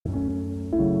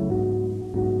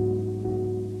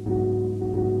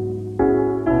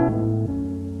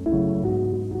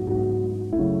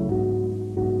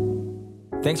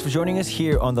Thanks for joining us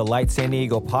here on the Light San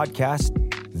Diego podcast.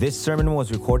 This sermon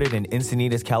was recorded in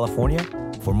Encinitas, California.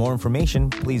 For more information,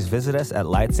 please visit us at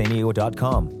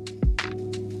lightsandiego.com.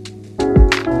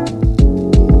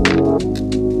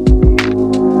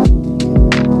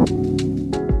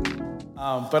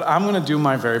 But I'm going to do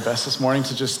my very best this morning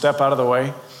to just step out of the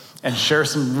way and share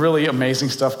some really amazing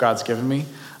stuff God's given me.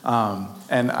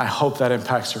 And I hope that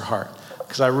impacts your heart,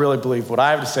 because I really believe what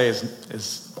I have to say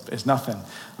is nothing.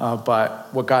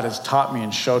 But what God has taught me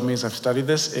and showed me as I've studied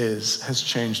this has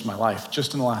changed my life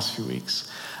just in the last few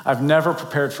weeks. I've never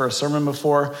prepared for a sermon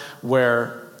before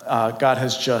where God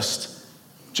has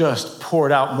just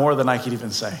poured out more than I could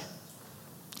even say.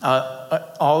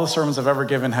 All the sermons I've ever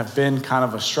given have been kind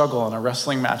of a struggle and a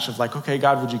wrestling match of like, okay,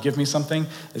 God, would you give me something?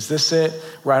 Is this it?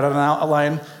 Write out an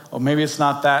outline. Oh, maybe it's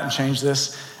not that, and change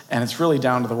this. And it's really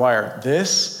down to the wire.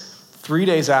 This, 3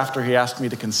 days after he asked me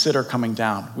to consider coming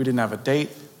down. We didn't have a date.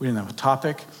 We didn't have a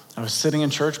topic. I was sitting in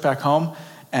church back home,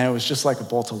 and it was just like a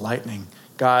bolt of lightning.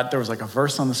 There was like a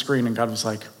verse on the screen, and God was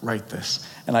like, write this.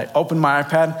 And I opened my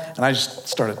iPad, and I just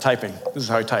started typing. This is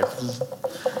how I type.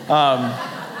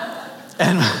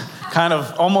 And kind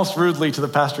of almost rudely to the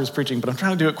pastor who's preaching, but I'm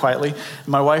trying to do it quietly. And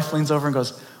my wife leans over and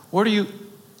goes, are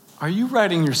you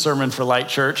writing your sermon for Light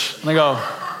Church? And I go,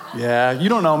 yeah, you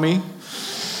don't know me.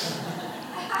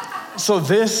 So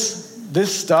this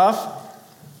stuff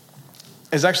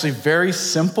is actually very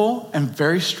simple and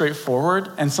very straightforward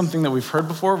and something that we've heard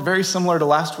before, very similar to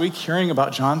last week, hearing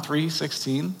about John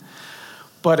 3:16,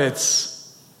 but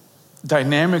it's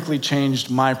dynamically changed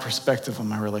my perspective on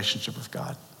my relationship with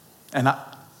God. And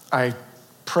I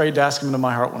prayed to ask him into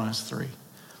my heart when I was 3.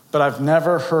 But I've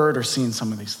never heard or seen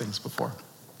some of these things before.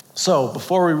 So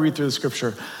before we read through the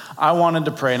scripture, I wanted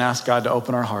to pray and ask God to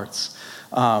open our hearts.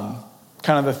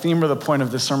 Kind of the theme or the point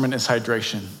of this sermon is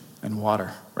hydration and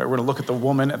water. Right? We're going to look at the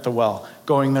woman at the well,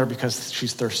 going there because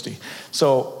she's thirsty.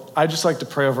 So I'd just like to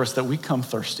pray over us that we come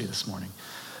thirsty this morning.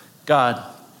 God,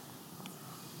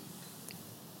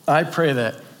 I pray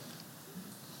that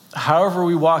however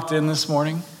we walked in this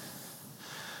morning,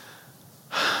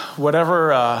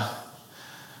 whatever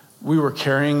we were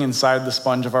carrying inside the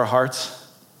sponge of our hearts,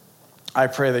 I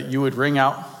pray that you would wring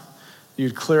out,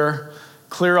 you'd clear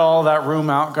all that room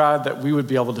out, God, that we would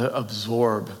be able to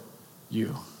absorb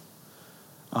you.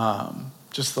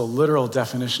 Just the literal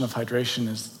definition of hydration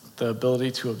is the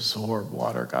ability to absorb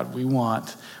water, God. We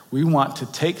want to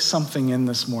take something in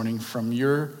this morning from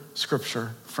your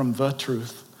scripture, from the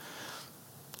truth,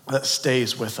 that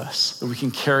stays with us, that we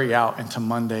can carry out into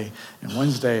Monday and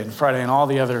Wednesday and Friday and all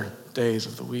the other days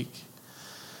of the week.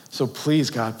 So please,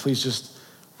 God, please just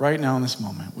right now in this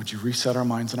moment, would you reset our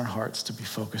minds and our hearts to be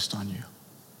focused on you?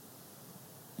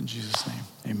 In Jesus' name,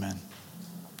 amen.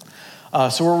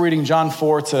 So we're reading John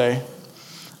 4 today.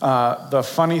 The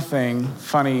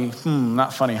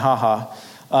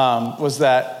was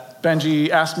that Benji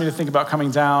asked me to think about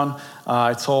coming down.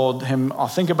 I told him I'll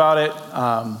think about it,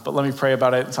 but let me pray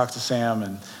about it and talk to Sam.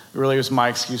 And it really was my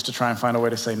excuse to try and find a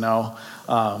way to say no.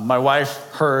 My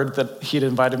wife heard that he'd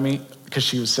invited me because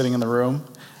she was sitting in the room.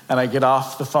 And I get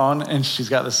off the phone and she's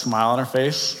got this smile on her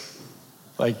face.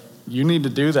 Like, you need to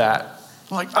do that.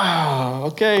 I'm like,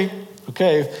 okay.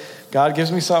 God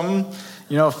gives me something.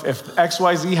 You know, if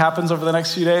XYZ happens over the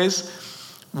next few days,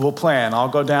 we'll plan. I'll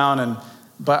go down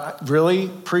but really,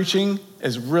 preaching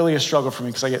is really a struggle for me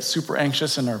because I get super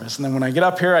anxious and nervous. And then when I get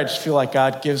up here, I just feel like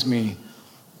God gives me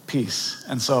peace.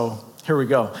 And so here we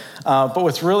go. But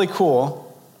what's really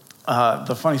cool,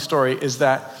 the funny story, is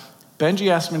that Benji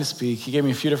asked me to speak. He gave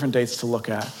me a few different dates to look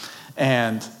at.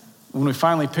 And when we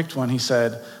finally picked one, he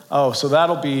said, so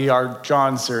that'll be our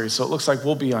John series. So it looks like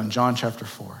we'll be on John chapter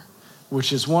 4,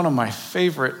 which is one of my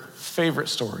favorite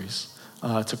stories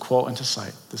to quote and to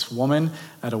cite. This woman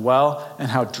at a well and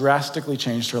how drastically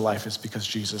changed her life is because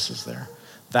Jesus is there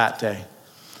that day.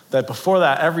 That before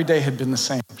that, every day had been the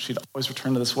same. She'd always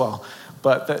return to this well.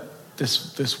 But that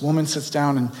this woman sits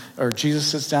down or Jesus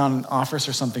sits down and offers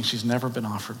her something she's never been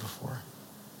offered before.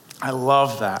 I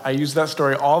love that. I use that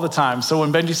story all the time. So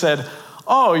when Benji said,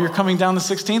 you're coming down the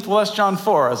 16th? Well, that's John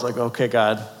 4. I was like, okay,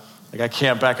 God, I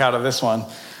can't back out of this one.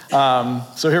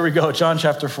 So here we go, John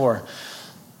chapter 4.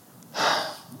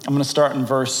 I'm going to start in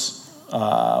verse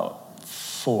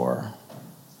 4.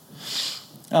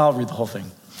 I'll read the whole thing.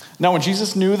 Now, when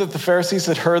Jesus knew that the Pharisees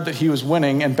had heard that he was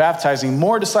winning and baptizing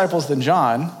more disciples than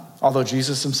John, although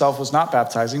Jesus himself was not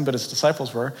baptizing, but his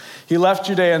disciples were, he left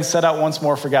Judea and set out once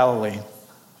more for Galilee.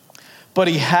 But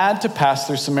he had to pass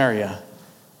through Samaria.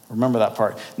 Remember that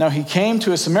part. Now he came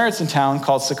to a Samaritan town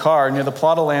called Sychar, near the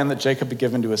plot of land that Jacob had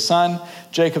given to his son.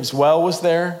 Jacob's well was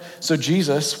there. So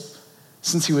Jesus,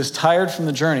 since he was tired from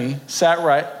the journey, sat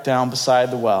right down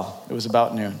beside the well. It was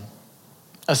about noon.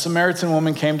 A Samaritan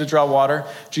woman came to draw water.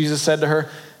 Jesus said to her,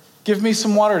 "Give me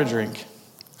some water to drink."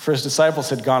 For his disciples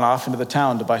had gone off into the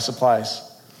town to buy supplies.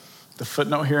 The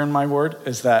footnote here in my word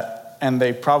is that, and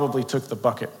they probably took the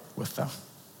bucket with them.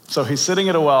 So he's sitting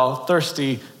at a well,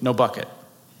 thirsty, no bucket.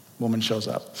 Woman shows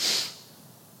up.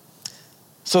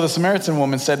 So the Samaritan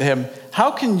woman said to him,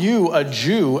 "How can you, a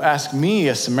Jew, ask me,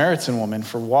 a Samaritan woman,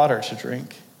 for water to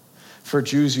drink?" For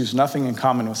Jews use nothing in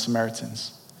common with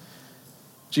Samaritans.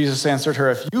 Jesus answered her,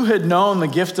 "If you had known the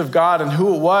gift of God and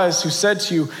who it was who said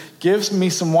to you, 'Give me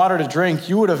some water to drink,'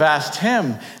 you would have asked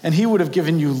him, and he would have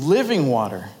given you living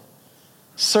water."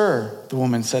 "Sir," the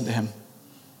woman said to him,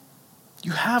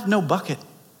 "you have no bucket,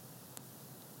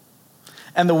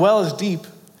 and the well is deep.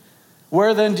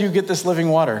 Where then do you get this living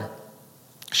water?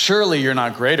 Surely you're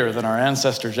not greater than our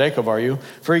ancestor Jacob, are you?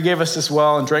 For he gave us this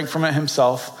well and drank from it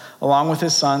himself, along with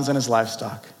his sons and his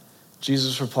livestock."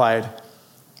 Jesus replied,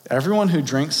 "Everyone who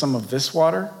drinks some of this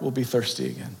water will be thirsty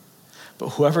again. But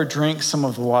whoever drinks some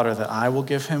of the water that I will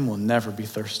give him will never be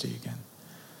thirsty again.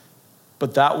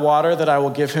 But that water that I will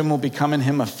give him will become in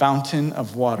him a fountain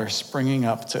of water springing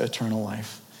up to eternal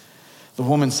life." The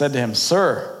woman said to him,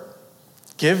 "Sir,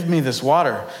 give me this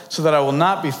water so that I will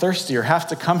not be thirsty or have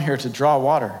to come here to draw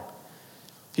water."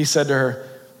 He said to her,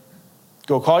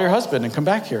 "Go call your husband and come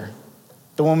back here."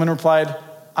 The woman replied,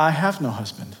 "I have no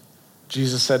husband."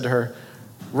 Jesus said to her,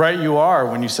 "Right you are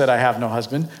when you said, 'I have no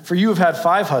husband,' for you have had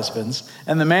 5 husbands,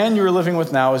 and the man you are living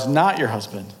with now is not your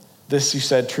husband. This you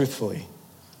said truthfully."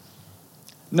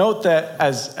 Note that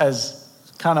as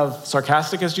kind of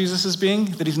sarcastic as Jesus is being,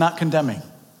 that he's not condemning,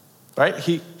 right?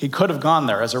 He could have gone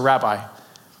there as a rabbi,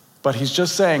 but he's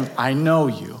just saying, "I know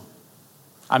you.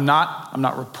 I'm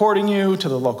not reporting you to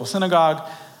the local synagogue.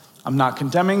 I'm not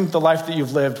condemning the life that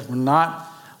you've lived. We're not,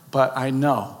 but I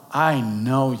know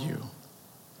you."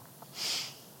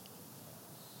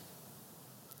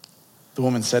 The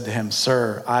woman said to him,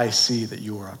 "Sir, I see that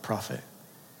you are a prophet.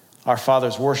 Our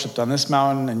fathers worshipped on this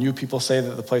mountain, and you people say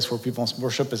that the place where people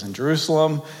worship is in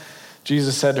Jerusalem."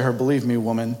 Jesus said to her, "Believe me,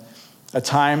 woman, a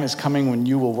time is coming when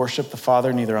you will worship the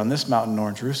Father neither on this mountain nor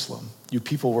in Jerusalem. You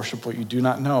people worship what you do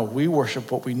not know. We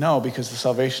worship what we know because the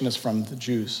salvation is from the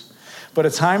Jews. But a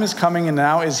time is coming and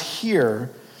now is here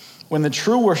when the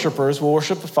true worshipers will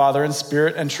worship the Father in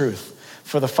spirit and truth.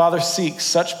 For the Father seeks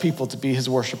such people to be his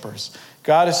worshipers.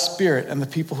 God is spirit, and the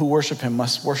people who worship him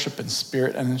must worship in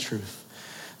spirit and in truth."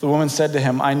 The woman said to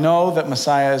him, "I know that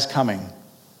Messiah is coming,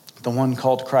 the one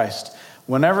called Christ.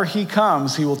 Whenever he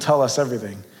comes, he will tell us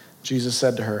everything." Jesus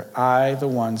said to her, "I, the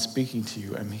one speaking to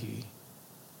you, am he."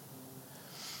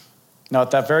 Now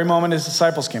at that very moment, his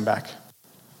disciples came back.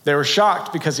 They were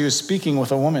shocked because he was speaking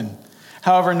with a woman.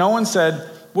 However, no one said,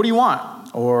 "What do you want?"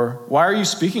 or "Why are you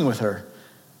speaking with her?"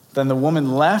 Then the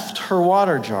woman left her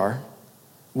water jar,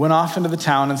 went off into the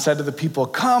town, and said to the people,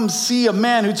 "Come see a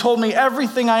man who told me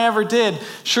everything I ever did.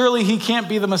 Surely he can't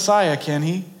be the Messiah, can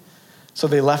he?" So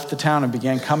they left the town and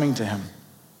began coming to him.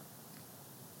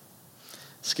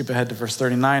 Skip ahead to verse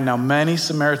 39. Now many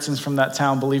Samaritans from that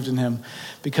town believed in him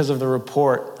because of the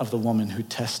report of the woman who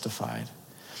testified,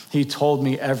 "He told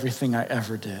me everything I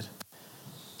ever did."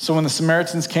 So when the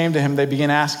Samaritans came to him, they began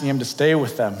asking him to stay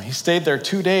with them. He stayed there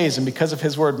 2 days, and because of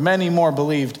his word, many more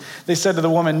believed. They said to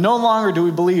the woman, "No longer do we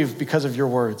believe because of your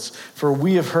words, for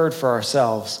we have heard for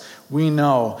ourselves. We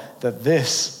know that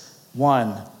this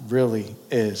one really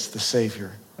is the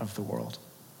Savior of the world."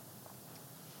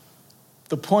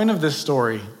 The point of this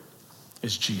story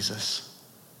is Jesus.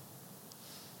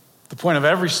 The point of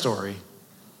every story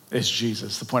is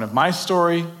Jesus. The point of my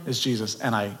story is Jesus.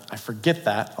 And I forget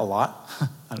that a lot.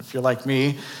 If you're like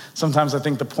me, sometimes I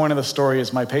think the point of the story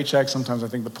is my paycheck. Sometimes I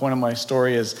think the point of my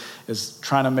story is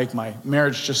trying to make my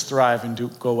marriage just thrive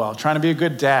and go well. Trying to be a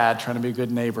good dad, trying to be a good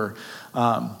neighbor.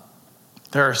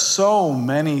 There are so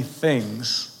many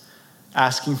things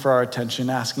asking for our attention,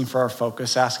 asking for our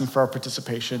focus, asking for our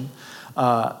participation,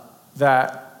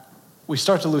 that we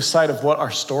start to lose sight of what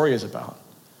our story is about.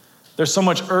 There's so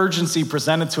much urgency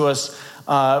presented to us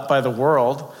by the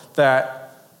world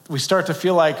that we start to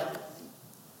feel like,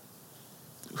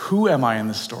 who am I in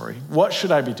this story? What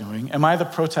should I be doing? Am I the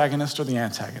protagonist or the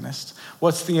antagonist?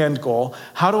 What's the end goal?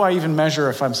 How do I even measure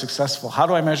if I'm successful? How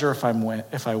do I measure if I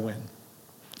win?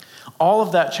 All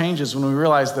of that changes when we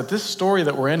realize that this story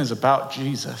that we're in is about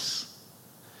Jesus.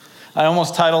 I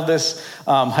almost titled this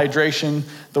hydration,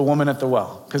 The Woman at the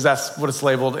Well, because that's what it's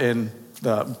labeled in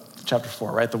the chapter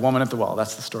 4, right? The woman at the well,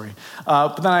 that's the story.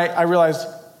 But then I realized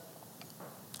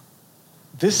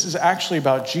this is actually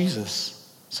about Jesus.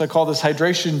 So I call this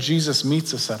hydration, Jesus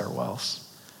meets us at our wells.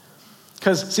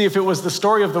 Because, see, if it was the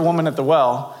story of the woman at the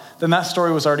well, then that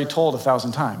story was already told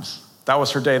 1,000 times. That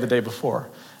was her day the day before,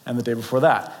 and the day before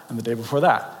that, and the day before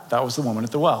that. That was the woman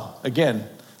at the well. Again,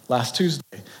 last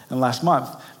Tuesday and last month,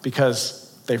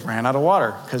 because they ran out of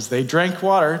water, because they drank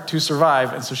water to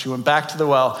survive, and so she went back to the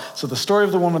well. So the story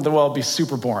of the woman at the well would be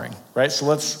super boring, right? So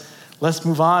let's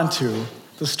move on to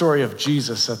the story of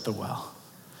Jesus at the well,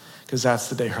 because that's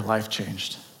the day her life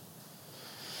changed.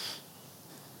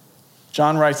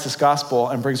 John writes this gospel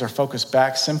and brings our focus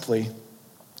back simply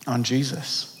on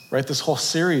Jesus, right? This whole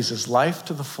series is life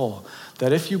to the full,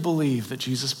 that if you believe that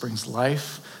Jesus brings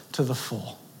life to the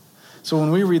full. So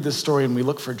when we read this story and we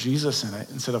look for Jesus in it,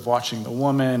 instead of watching the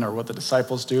woman or what the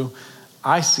disciples do,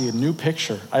 I see a new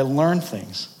picture. I learn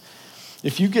things.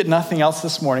 If you get nothing else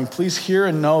this morning, please hear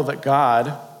and know that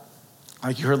God,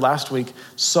 like you heard last week,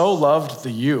 so loved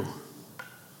the you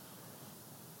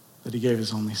that he gave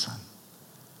his only son.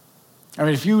 I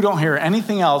mean, if you don't hear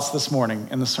anything else this morning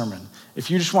in the sermon,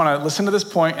 if you just want to listen to this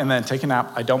point and then take a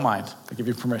nap, I don't mind. I give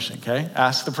you permission, okay?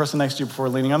 Ask the person next to you before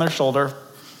leaning on their shoulder,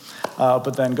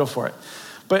 but then go for it.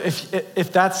 But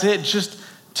if that's it, just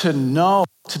to know,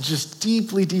 to just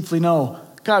deeply, deeply know,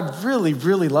 God really,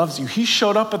 really loves you. He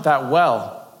showed up at that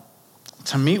well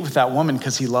to meet with that woman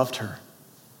because he loved her.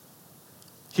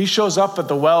 He shows up at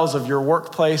the wells of your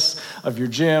workplace, of your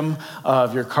gym,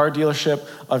 of your car dealership,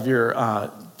 of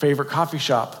your favorite coffee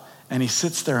shop, and he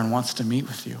sits there and wants to meet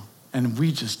with you. And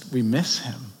we miss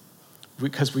him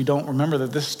because we don't remember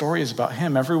that this story is about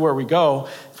him. Everywhere we go,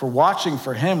 if we're watching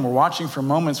for him, we're watching for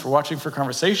moments, we're watching for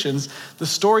conversations, the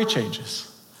story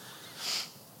changes.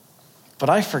 But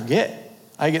I forget.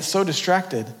 I get so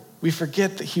distracted. We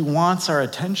forget that he wants our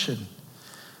attention.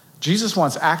 Jesus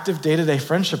wants active day-to-day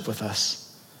friendship with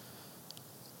us.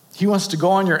 He wants to go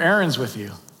on your errands with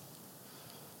you.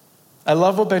 I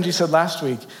love what Benji said last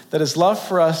week, that his love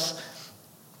for us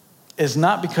is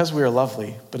not because we are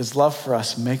lovely, but his love for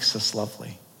us makes us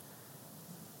lovely.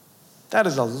 That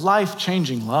is a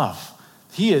life-changing love.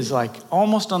 He is like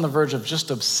almost on the verge of just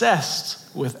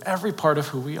obsessed with every part of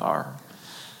who we are.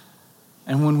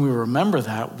 And when we remember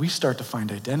that, we start to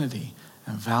find identity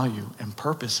and value and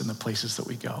purpose in the places that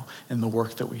we go, in the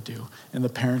work that we do, in the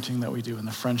parenting that we do, in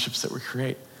the friendships that we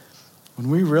create. When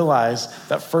we realize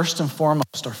that first and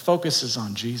foremost, our focus is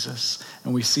on Jesus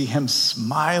and we see him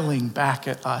smiling back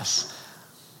at us.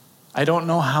 I don't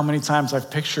know how many times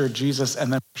I've pictured Jesus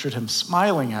and then pictured him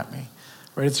smiling at me,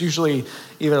 right? It's usually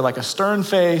either like a stern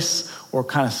face or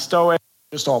kind of stoic,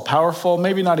 just all powerful,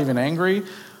 maybe not even angry.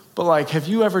 But like, have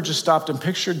you ever just stopped and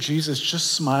pictured Jesus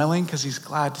just smiling because he's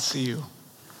glad to see you?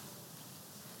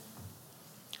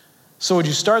 So would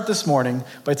you start this morning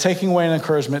by taking away an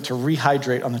encouragement to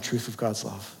rehydrate on the truth of God's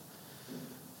love?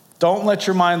 Don't let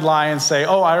your mind lie and say,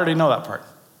 oh, I already know that part.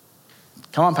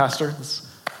 Come on, pastor.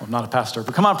 Well, I'm not a pastor,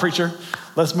 but come on, preacher.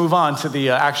 Let's move on to the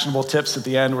actionable tips at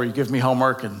the end where you give me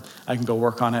homework and I can go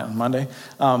work on it on Monday.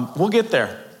 We'll get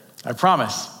there, I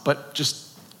promise. But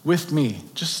just with me,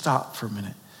 just stop for a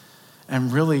minute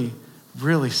and really,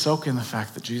 really soak in the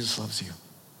fact that Jesus loves you.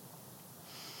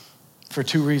 For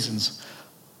two reasons.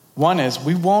 One is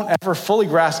we won't ever fully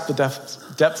grasp the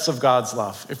depths of God's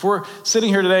love. If we're sitting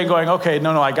here today and going, okay,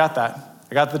 no, I got that.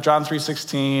 I got the John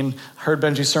 3:16, heard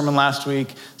Benji's sermon last week,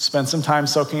 spent some time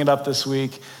soaking it up this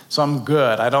week, so I'm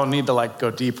good. I don't need to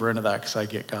go deeper into that because I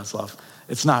get God's love.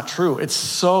 It's not true. It's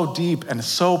so deep and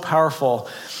so powerful.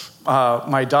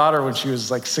 My daughter, when she was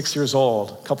 6 years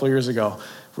old, a couple of years ago,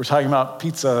 we're talking about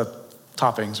pizza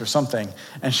toppings or something,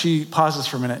 and she pauses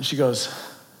for a minute and she goes,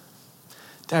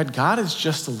 Dad, God is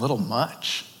just a little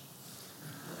much.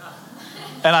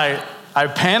 And I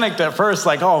panicked at first,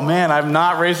 oh man, I'm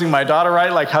not raising my daughter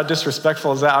right. How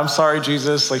disrespectful is that? I'm sorry,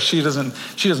 Jesus. She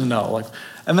doesn't know.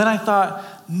 And then I thought,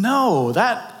 no,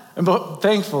 but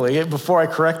thankfully, before I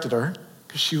corrected her,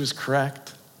 because she was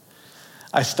correct,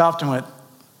 I stopped and went,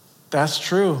 that's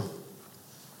true.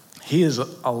 He is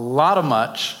a lot of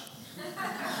much.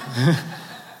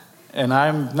 And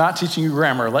I'm not teaching you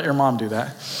grammar. Let your mom do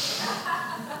that.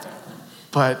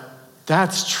 But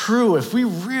that's true. If we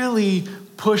really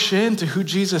push into who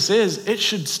Jesus is, it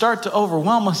should start to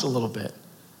overwhelm us a little bit.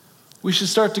 We should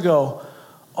start to go,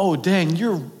 oh, dang,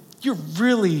 you're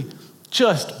really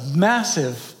just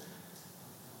massive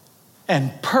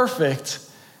and perfect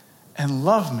and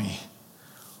love me.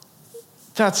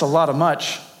 That's a lot of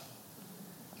much.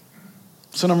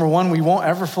 So number one, we won't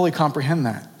ever fully comprehend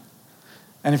that.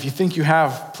 And if you think you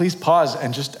have, please pause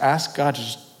and just ask God to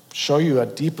just show you a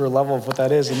deeper level of what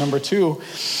that is. And number two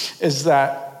is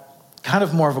that kind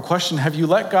of more of a question. Have you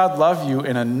let God love you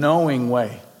in a knowing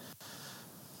way?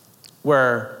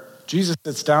 Where Jesus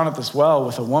sits down at this well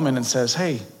with a woman and says,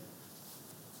 hey,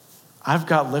 I've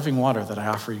got living water that I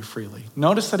offer you freely.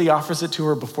 Notice that he offers it to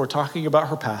her before talking about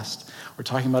her past or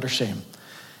talking about her shame.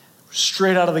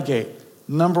 Straight out of the gate,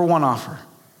 number one offer.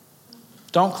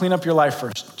 Don't clean up your life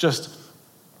first. Just,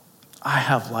 I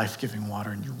have life-giving water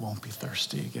and you won't be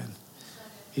thirsty again.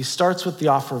 He starts with the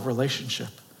offer of relationship.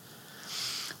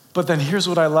 But then here's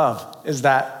what I love, is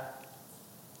that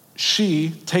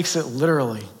she takes it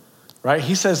literally, right?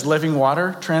 He says living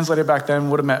water, translated back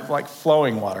then would have meant like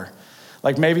flowing water.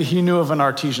 Like maybe he knew of an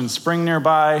artesian spring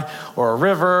nearby or a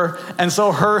river. And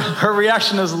so her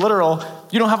reaction is literal.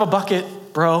 You don't have a bucket,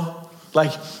 bro.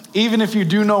 Like even if you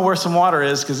do know where some water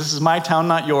is, because this is my town,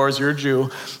 not yours, you're a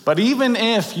Jew. But even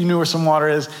if you knew where some water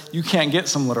is, you can't get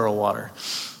some literal water.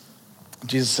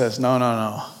 Jesus says,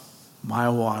 no. My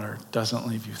water doesn't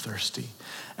leave you thirsty.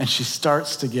 And she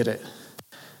starts to get it.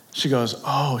 She goes,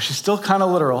 oh, she's still kind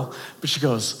of literal, but she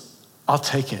goes, I'll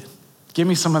take it. Give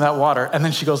me some of that water. And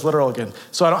then she goes literal again,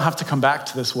 so I don't have to come back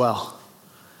to this well.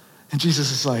 And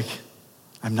Jesus is like,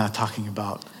 I'm not talking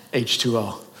about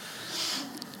H2O.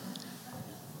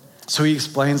 So he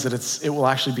explains that it will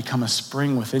actually become a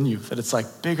spring within you, that it's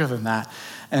like bigger than that.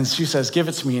 And she says, give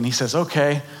it to me. And he says,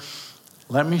 okay,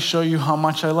 let me show you how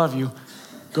much I love you.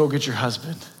 Go get your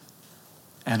husband.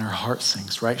 And her heart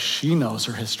sinks, right? She knows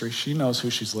her history. She knows who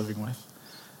she's living with.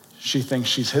 She thinks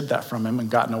she's hid that from him and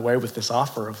gotten away with this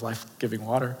offer of life-giving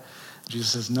water. Jesus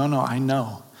says, no, I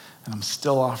know. And I'm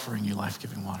still offering you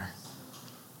life-giving water.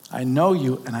 I know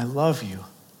you and I love you.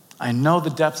 I know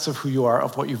the depths of who you are,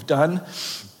 of what you've done.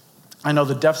 I know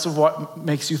the depths of what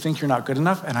makes you think you're not good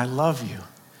enough, and I love you.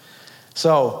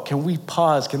 So can we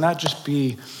pause? Can that just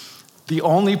be the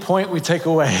only point we take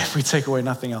away if we take away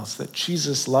nothing else? That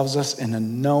Jesus loves us in a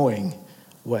knowing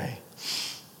way.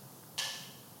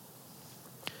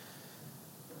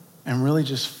 And really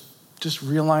just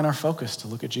realign our focus to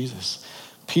look at Jesus.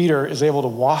 Peter is able to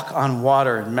walk on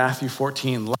water in Matthew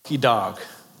 14. Lucky dog.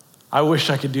 I wish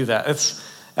I could do that.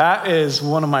 That is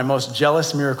one of my most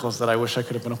jealous miracles that I wish I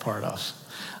could have been a part of.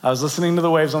 I was listening to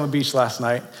the waves on the beach last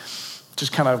night,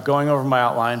 just kind of going over my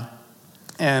outline,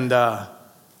 and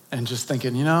just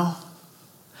thinking,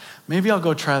 maybe I'll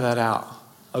go try that out.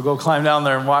 I'll go climb down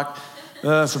there and walk.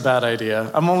 That's a bad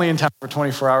idea. I'm only in town for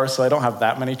 24 hours, so I don't have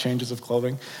that many changes of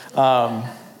clothing.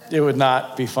 It would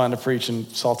not be fun to preach in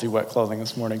salty, wet clothing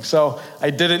this morning. So I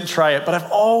didn't try it, but I've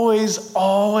always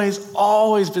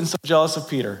been so jealous of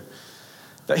Peter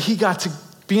that he got to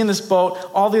be in this boat.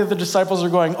 All the other disciples are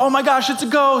going, oh my gosh, it's a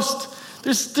ghost.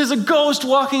 There's a ghost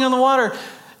walking on the water.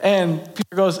 And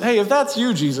Peter goes, hey, if that's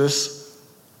you, Jesus,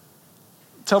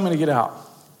 tell me to get out.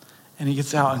 And he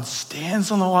gets out and stands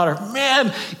on the water.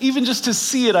 Man, even just to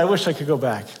see it, I wish I could go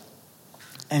back.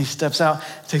 And he steps out,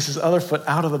 takes his other foot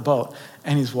out of the boat,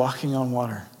 and he's walking on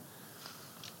water.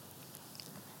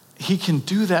 He can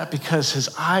do that because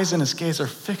his eyes and his gaze are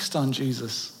fixed on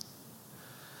Jesus.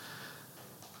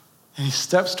 And he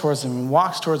steps towards him and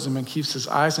walks towards him and keeps his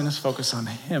eyes and his focus on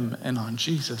him and on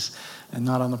Jesus, and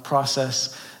not on the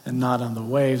process, and not on the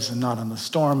waves, and not on the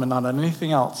storm, and not on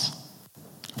anything else.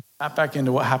 Back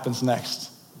into what happens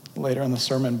next later in the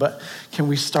sermon, but can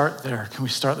we start there? Can we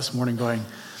start this morning going,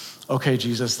 okay,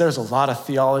 Jesus, there's a lot of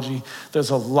theology. There's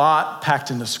a lot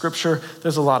packed into scripture.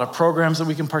 There's a lot of programs that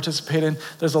we can participate in.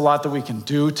 There's a lot that we can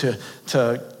do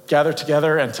to gather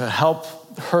together and to help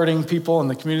hurting people in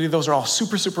the community. Those are all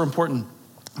super, super important.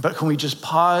 But can we just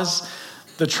pause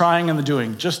the trying and the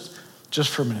doing just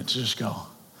for a minute to just go,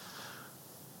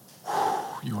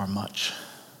 you are much.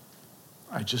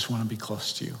 I just want to be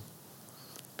close to you.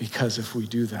 Because if we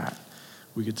do that,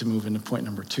 we get to move into point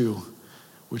number 2,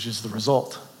 which is the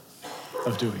result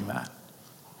of doing that.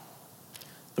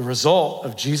 The result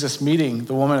of Jesus meeting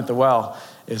the woman at the well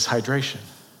is hydration,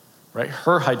 right?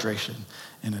 Her hydration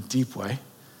in a deep way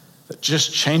that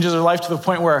just changes her life to the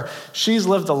point where she's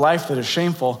lived a life that is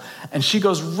shameful, and she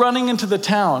goes running into the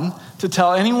town to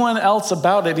tell anyone else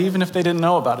about it, even if they didn't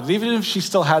know about it. Even if she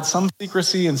still had some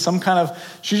secrecy and some kind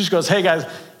of, she just goes, hey guys,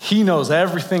 he knows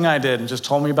everything I did and just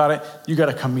told me about it. You got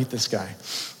to come meet this guy.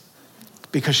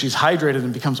 Because she's hydrated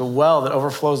and becomes a well that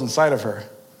overflows inside of her.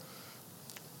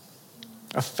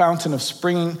 A fountain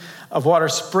of water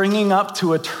springing up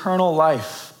to eternal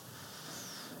life.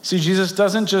 See, Jesus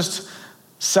doesn't just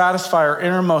satisfy our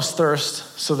innermost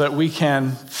thirst so that we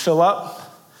can fill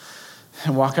up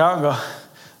and walk out and go,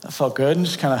 that felt good, and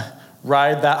just kind of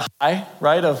ride that high,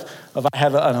 right, of I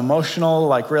had an emotional,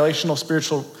 relational,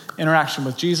 spiritual interaction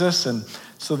with Jesus, and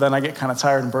so then I get kind of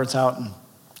tired and burnt out, and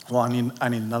I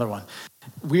need another one.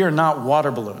 We are not water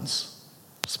balloons.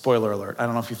 Spoiler alert. I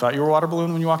don't know if you thought you were a water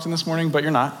balloon when you walked in this morning, but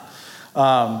you're not.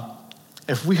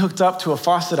 If we hooked up to a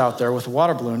faucet out there with a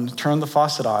water balloon, turned the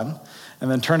faucet on,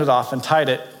 and then turned it off and tied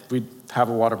it, we'd have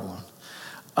a water balloon.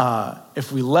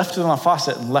 If we left it on a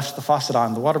faucet and left the faucet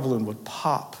on, the water balloon would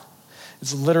pop.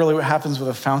 It's literally what happens with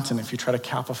a fountain if you try to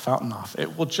cap a fountain off.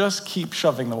 It will just keep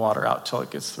shoving the water out till it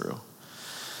gets through.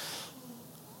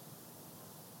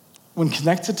 When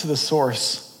connected to the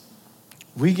source,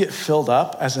 we get filled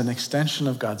up as an extension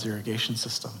of God's irrigation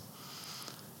system.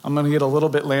 I'm going to get a little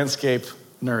bit landscape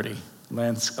nerdy,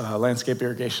 landscape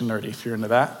irrigation nerdy, if you're into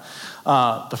that.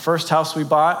 The first house we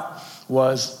bought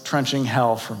was trenching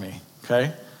hell for me,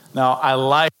 okay? Now, I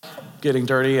like getting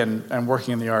dirty and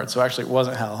working in the yard, so actually it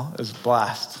wasn't hell, it was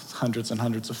blast, hundreds and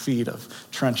hundreds of feet of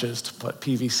trenches to put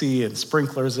PVC and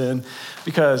sprinklers in,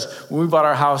 because when we bought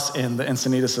our house in the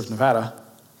Encinitas of Nevada,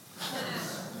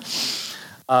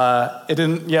 it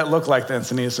didn't yet look like the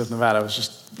Encinitas of Nevada. It was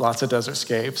just lots of desert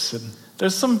scapes, and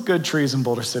there's some good trees in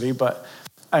Boulder City, but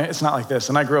it's not like this.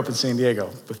 And I grew up in San Diego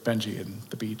with Benji and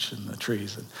the beach and the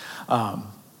trees. And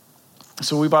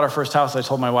so we bought our first house. I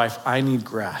told my wife, I need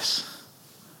grass.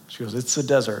 She goes, it's a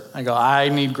desert. I go, I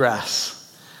need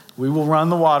grass. We will run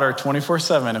the water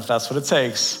 24/7 if that's what it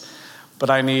takes. But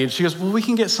she goes, well, we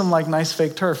can get some like nice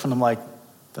fake turf. And I'm like,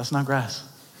 that's not grass.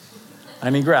 I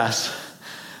need grass.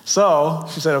 So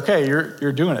she said, okay,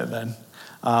 you're doing it then.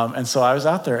 And so I was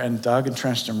out there and dug and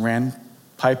trenched and ran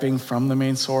piping from the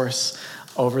main source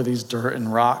over these dirt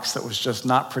and rocks that was just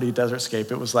not pretty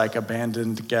desertscape. It was like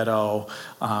abandoned ghetto,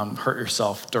 hurt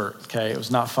yourself dirt, okay? It was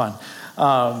not fun.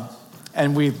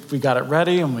 And we got it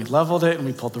ready and we leveled it and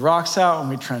we pulled the rocks out and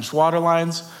we trenched water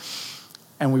lines.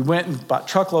 And we went and bought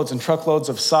truckloads and truckloads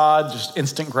of sod, just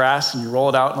instant grass, and you roll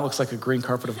it out and it looks like a green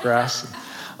carpet of grass.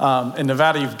 In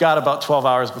Nevada, you've got about 12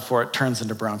 hours before it turns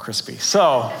into brown crispy.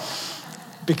 So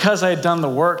because I had done the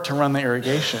work to run the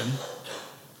irrigation,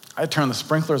 I turned the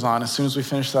sprinklers on as soon as we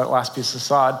finished that last piece of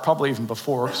sod, probably even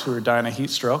before, because we were dying of heat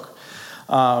stroke,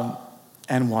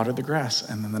 and watered the grass.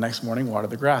 And then the next morning,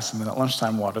 watered the grass. And then at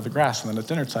lunchtime, watered the grass. And then at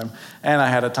dinner time, and I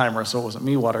had a timer, so it wasn't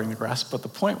me watering the grass. But the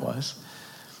point was,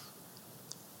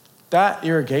 that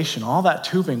irrigation, all that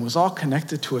tubing was all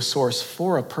connected to a source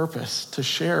for a purpose, to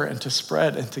share and to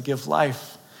spread and to give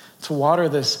life, to water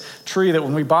this tree that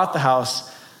when we bought the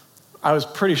house, I was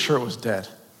pretty sure it was dead.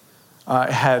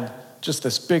 It had just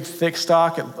this big thick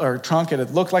stalk or trunk. It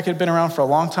had looked like it had been around for a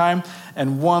long time,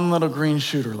 and one little green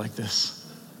shooter like this.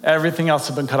 Everything else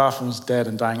had been cut off and was dead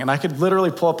and dying. And I could literally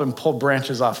pull up and pull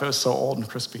branches off. It was so old and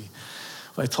crispy.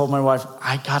 But I told my wife,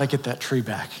 I gotta get that tree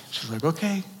back. She's like,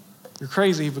 okay, you're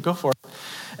crazy, but go for it.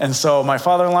 And so my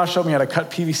father-in-law showed me how to cut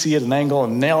PVC at an angle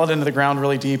and nail it into the ground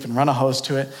really deep and run a hose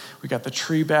to it. We got the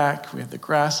tree back, we had the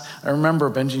grass. I remember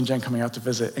Benji and Jen coming out to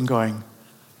visit and going,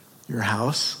 your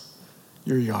house,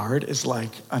 your yard is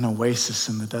like an oasis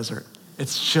in the desert.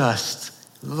 It's just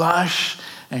lush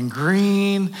and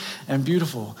green and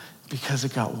beautiful because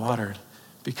it got watered,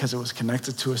 because it was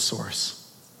connected to a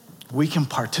source. We can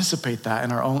participate that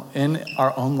in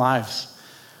our own lives.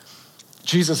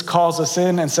 Jesus calls us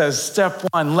in and says, step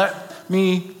one, let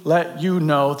me let you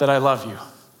know that I love you.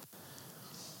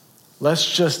 Let's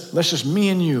just me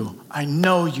and you. I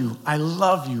know you. I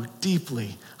love you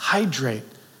deeply. Hydrate.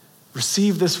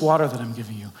 Receive this water that I'm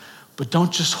giving you. But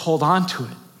don't just hold on to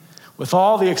it. With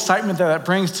all the excitement that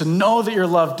brings to know that you're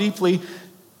loved deeply,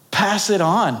 pass it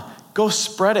on. Go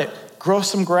spread it. Grow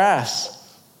some grass.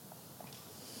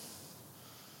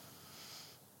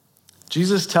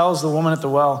 Jesus tells the woman at the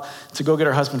well to go get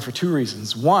her husband for two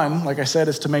reasons. One, like I said,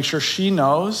 is to make sure she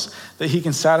knows that he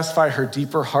can satisfy her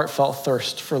deeper, heartfelt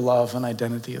thirst for love and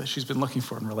identity that she's been looking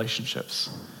for in relationships.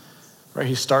 Right?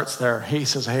 He starts there. He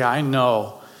says, hey, I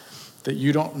know that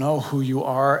you don't know who you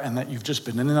are and that you've just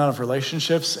been in and out of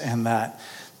relationships and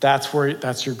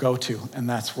that's your go-to and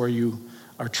that's where you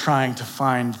are trying to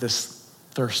find this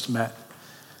thirst met.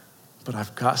 But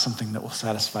I've got something that will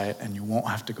satisfy it and you won't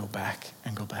have to go back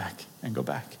and go back and go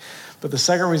back. But the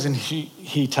second reason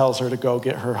he tells her to go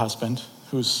get her husband,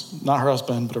 who's not her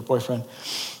husband, but her boyfriend,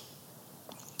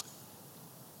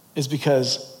 is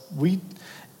because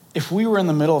if we were in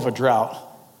the middle of a drought,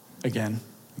 again,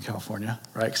 in California,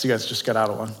 right? Because you guys just got out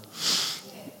of one.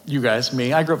 You guys,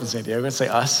 me, I grew up in San Diego, I'm gonna say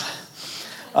us.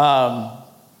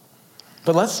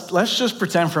 But let's just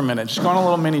pretend for a minute, just go on a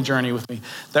little mini journey with me,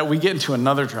 that we get into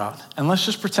another drought. And let's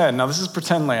just pretend. Now, this is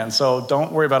pretend land, so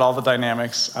don't worry about all the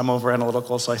dynamics. I'm over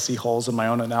analytical, so I see holes in my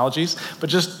own analogies. But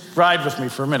just ride with me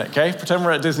for a minute, okay? Pretend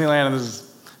we're at Disneyland and this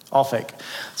is all fake.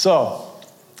 So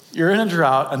you're in a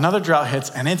drought, another drought hits,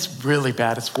 and it's really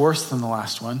bad. It's worse than the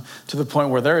last one, to the point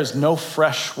where there is no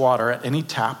fresh water at any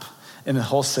tap in the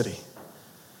whole city.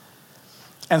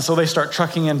 And so they start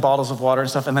trucking in bottles of water and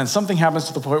stuff. And then something happens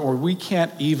to the point where we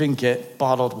can't even get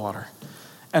bottled water.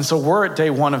 And so we're at day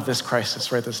one of this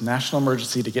crisis, right? This national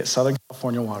emergency to get Southern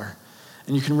California water.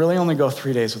 And you can really only go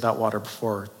 3 days without water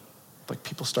before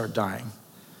people start dying.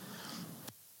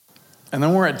 And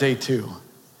then we're at day 2.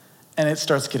 And it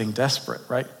starts getting desperate,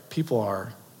 right? People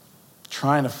are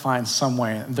trying to find some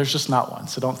way. And there's just not one.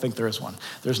 So don't think there is one.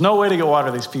 There's no way to get water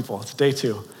to these people. It's day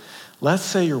 2. Let's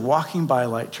say you're walking by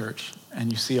Light Church and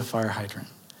you see a fire hydrant.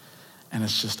 And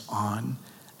it's just on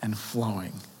and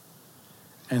flowing.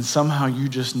 And somehow you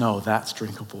just know that's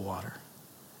drinkable water.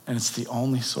 And it's the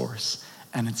only source.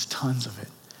 And it's tons of it.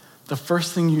 The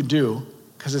first thing you do,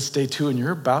 because it's day 2 and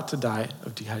you're about to die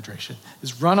of dehydration,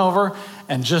 is run over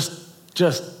and just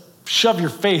shove your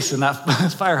face in that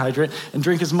fire hydrant and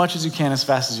drink as much as you can as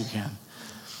fast as you can.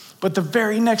 But the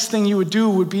very next thing you would do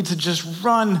would be to just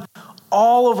run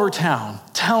all over town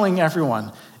telling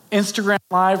everyone. Instagram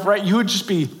Live, right? You would just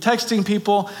be texting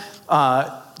people,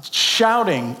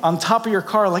 shouting on top of your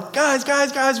car, like,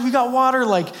 guys, we got water.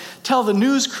 Like, tell the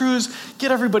news crews,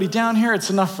 get everybody down here. It's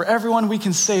enough for everyone. We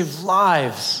can save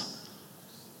lives.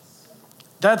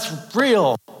 That's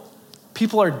real.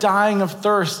 People are dying of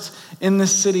thirst in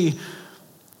this city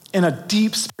in a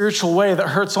deep spiritual way that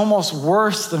hurts almost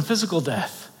worse than physical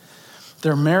death.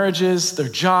 Their marriages, their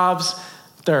jobs,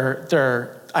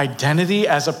 their identity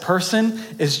as a person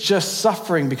is just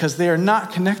suffering because they are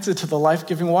not connected to the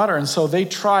life-giving water. And so they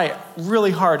try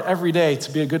really hard every day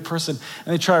to be a good person.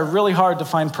 And they try really hard to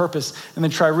find purpose. And they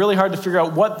try really hard to figure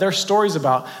out what their story's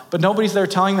about. But nobody's there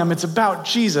telling them it's about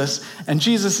Jesus. And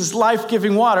Jesus is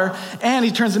life-giving water. And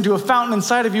he turns into a fountain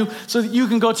inside of you so that you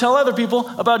can go tell other people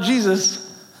about Jesus.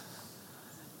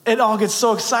 It all gets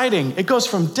so exciting. It goes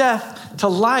from death to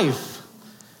life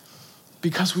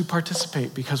because we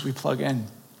participate, because we plug in.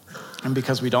 And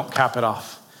because we don't cap it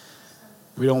off.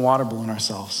 We don't water balloon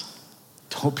ourselves.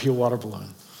 Don't be a water balloon.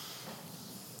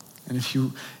 And if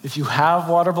you have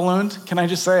water ballooned, can I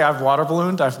just say I've water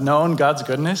ballooned? I've known God's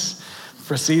goodness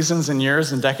for seasons and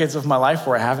years and decades of my life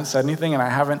where I haven't said anything and I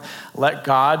haven't let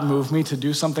God move me to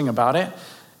do something about it.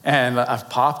 And I've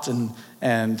popped and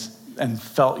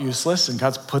felt useless, and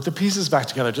God's put the pieces back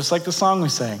together, just like the song we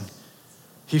sang.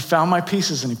 He found my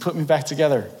pieces and he put me back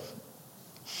together.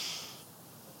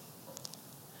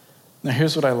 Now,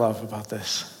 here's what I love about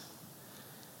this.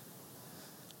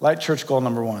 Light Church goal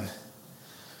number 1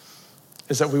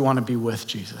 is that we want to be with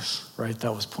Jesus, right?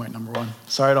 That was point number 1.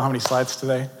 Sorry, I don't have any slides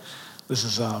today. This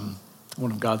is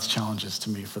one of God's challenges to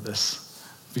me for this,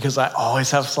 because I always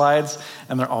have slides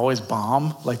and they're always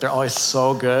bomb. Like, they're always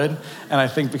so good. And I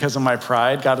think because of my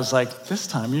pride, God is like, this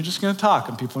time you're just going to talk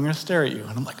and people are going to stare at you.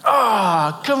 And I'm like,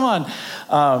 come on.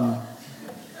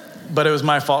 But it was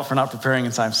my fault for not preparing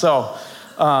in time. So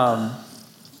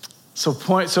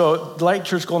Light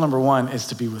Church goal number 1 is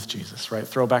to be with Jesus, right?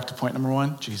 Throw back to point number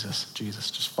 1, Jesus.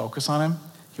 Just focus on him.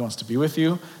 He wants to be with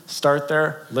you. Start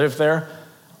there, live there.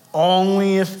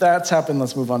 Only if that's happened,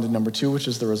 let's move on to number 2, which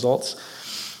is the results.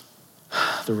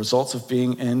 The results of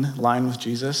being in line with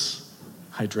Jesus,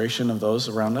 hydration of those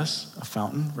around us, a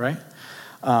fountain, right?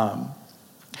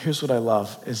 Here's what I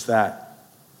love is that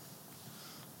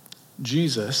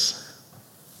Jesus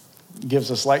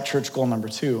gives us Light Church goal number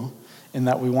 2 in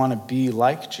that we want to be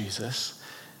like Jesus.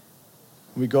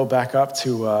 We go back up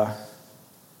to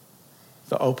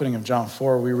the opening of John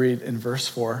 4. We read in verse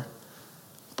 4,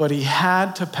 but he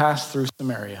had to pass through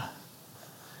Samaria.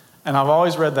 And I've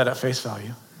always read that at face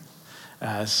value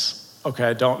as, okay,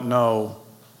 I don't know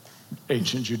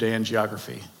ancient Judean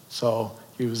geography. So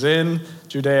he was in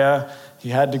Judea, he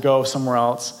had to go somewhere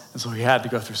else, and so he had to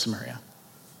go through Samaria.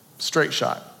 Straight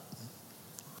shot.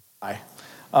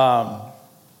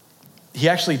 He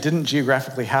actually didn't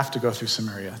geographically have to go through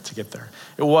Samaria to get there.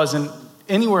 It wasn't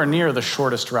anywhere near the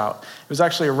shortest route. It was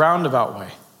actually a roundabout way.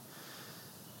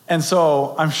 And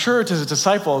so I'm sure to his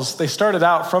disciples, they started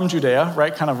out from Judea,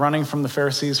 right? Kind of running from the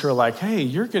Pharisees who are like, hey,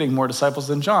 you're getting more disciples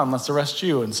than John. Let's arrest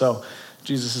you. And so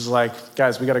Jesus is like,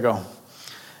 guys, we got to go.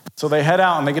 So they head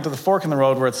out and they get to the fork in the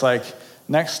road where it's like,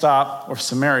 next stop or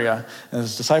Samaria. And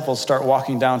his disciples start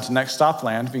walking down to next stop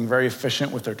land, being very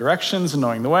efficient with their directions and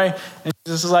knowing the way. And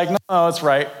Jesus is like, no, it's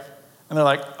right. And they're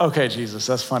like, okay, Jesus,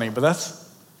 that's funny. But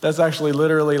that's actually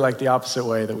literally like the opposite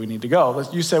way that we need to go.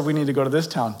 You said we need to go to this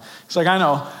town. He's like, I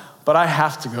know, but I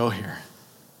have to go here.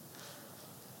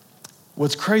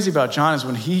 What's crazy about John is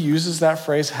when he uses that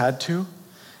phrase, had to,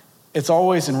 it's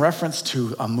always in reference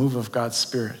to a move of God's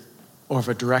Spirit or of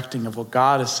a directing of what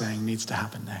God is saying needs to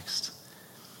happen next.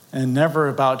 And never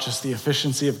about just the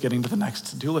efficiency of getting to the next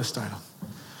to-do list item.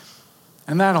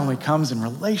 And that only comes in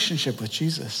relationship with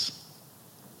Jesus.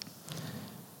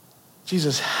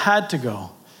 Jesus had to go.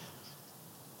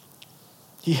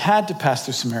 He had to pass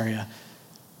through Samaria.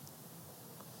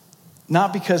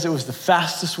 Not because it was the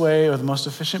fastest way or the most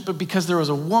efficient, but because there was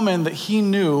a woman that he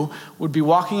knew would be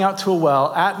walking out to a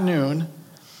well at noon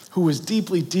who was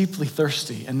deeply, deeply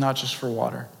thirsty and not just for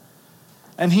water.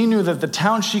 And he knew that the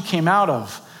town she came out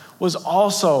of was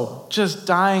also just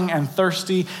dying and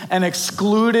thirsty and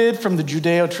excluded from the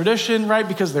Judeo tradition, right?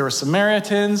 Because they were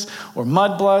Samaritans or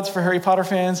mudbloods for Harry Potter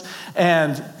fans.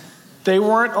 And they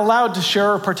weren't allowed to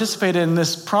share or participate in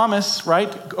this promise,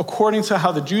 right? According to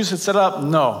how the Jews had set up,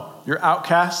 no, you're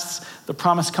outcasts. The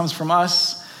promise comes from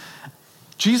us.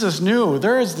 Jesus knew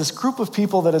there is this group of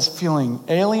people that is feeling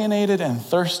alienated and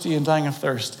thirsty and dying of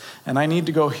thirst, and I need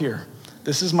to go here.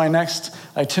 This is my next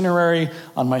itinerary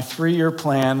on my 3-year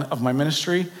plan of my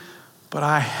ministry, but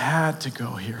I had to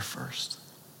go here first.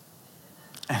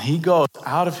 And he goes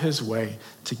out of his way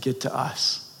to get to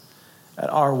us at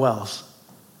our wells.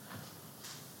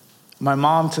 My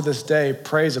mom to this day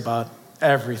prays about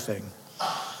everything,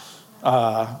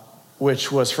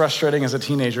 which was frustrating as a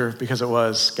teenager because it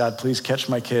was, God, please catch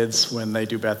my kids when they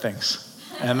do bad things.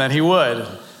 And then he would.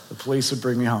 The police would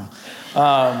bring me home.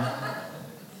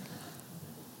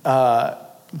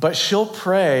 But she'll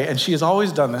pray, and she has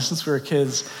always done this since we were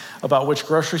kids, about which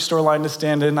grocery store line to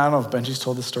stand in. I don't know if Benji's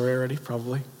told this story already,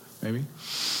 probably, maybe.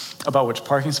 About which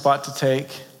parking spot to take,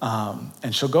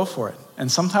 and she'll go for it.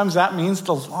 And sometimes that means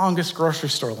the longest grocery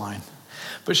store line.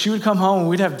 But she would come home, and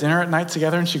we'd have dinner at night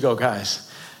together, and she'd go,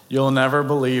 guys, you'll never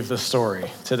believe the story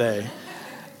today.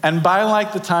 And by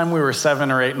like the time we were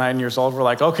 7 or 8, 9 years old, we're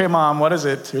like, okay, Mom, what is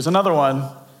it? Here's another one.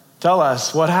 Tell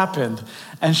us what happened.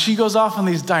 And she goes off on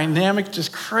these dynamic,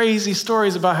 just crazy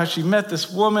stories about how she met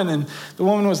this woman, and the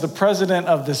woman was the president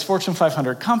of this Fortune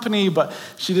 500 company, but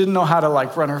she didn't know how to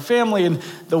run her family, and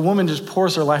the woman just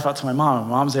pours her life out to my mom. My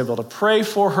mom's able to pray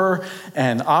for her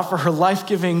and offer her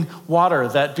life-giving water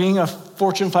that being a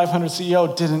Fortune 500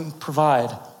 CEO didn't provide.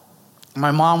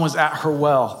 My mom was at her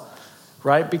well,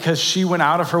 right? Because she went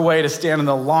out of her way to stand in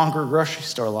the longer grocery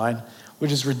store line,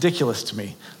 which is ridiculous to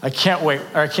me. I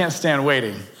can't stand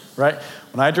waiting, right?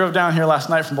 When I drove down here last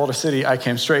night from Boulder City, I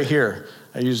came straight here.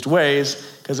 I used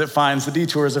Waze because it finds the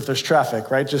detours if there's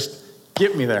traffic, right? Just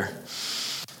get me there.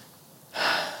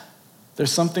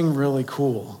 There's something really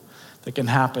cool that can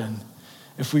happen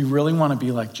if we really want to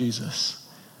be like Jesus.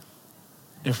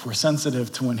 If we're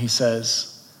sensitive to when he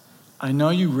says, I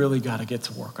know you really got to get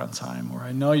to work on time, or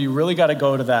I know you really got to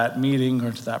go to that meeting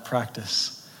or to that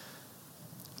practice.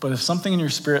 But if something in your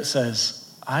spirit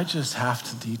says, I just have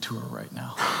to detour right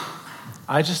now.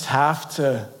 I just have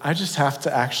to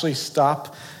actually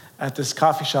stop at this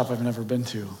coffee shop I've never been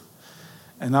to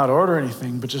and not order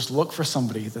anything, but just look for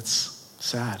somebody that's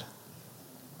sad.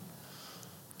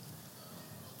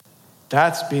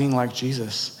 That's being like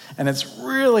Jesus. And it's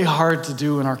really hard to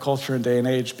do in our culture and day and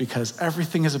age because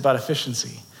everything is about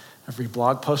efficiency. Every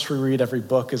blog post we read, every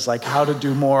book is like how to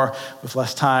do more with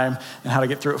less time and how to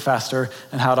get through it faster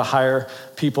and how to hire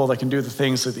people that can do the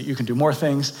things so that you can do more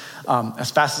things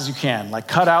as fast as you can. Like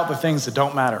cut out the things that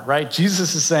don't matter, right?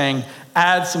 Jesus is saying,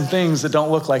 add some things that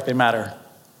don't look like they matter.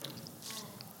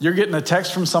 You're getting a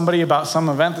text from somebody about some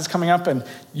event that's coming up and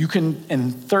you can,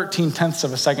 in 13/10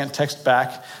 of a second, text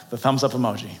back the thumbs up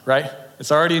emoji, right?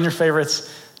 It's already in your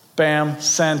favorites, bam,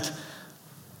 sent.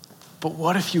 But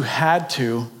what if you had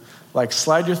to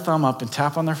slide your thumb up and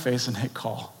tap on their face and hit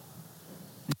call?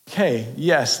 Okay,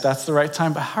 yes, that's the right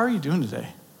time, but how are you doing today?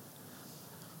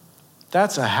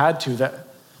 That's a had to that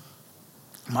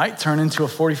might turn into a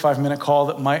 45-minute call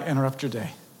that might interrupt your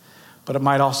day, but it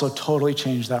might also totally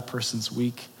change that person's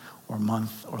week or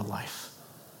month or life.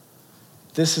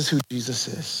 This is who Jesus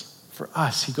is for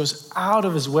us. He goes out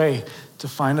of his way to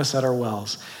find us at our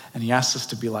wells, and he asks us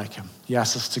to be like him. He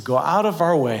asks us to go out of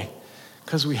our way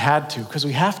because we had to. Because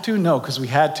we have to? No, because we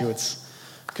had to. It's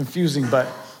confusing, but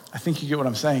I think you get what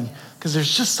I'm saying. Because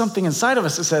there's just something inside of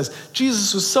us that says,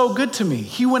 Jesus was so good to me.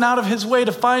 He went out of his way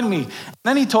to find me. And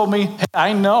then he told me, hey,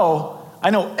 I know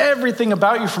everything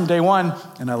about you from day one,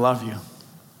 and I love you.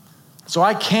 So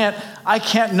I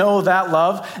can't know that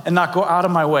love and not go out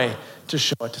of my way to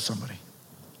show it to somebody.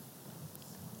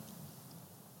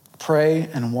 Pray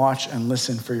and watch and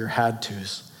listen for your had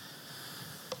tos.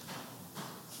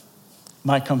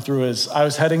 Might come through as I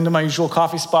was heading to my usual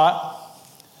coffee spot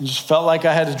and just felt like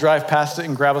I had to drive past it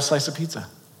and grab a slice of pizza.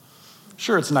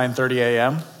 Sure, it's 9:30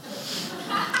 a.m.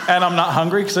 and I'm not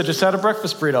hungry because I just had a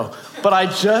breakfast burrito, but I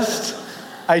just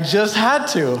had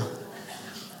to.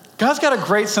 God's got a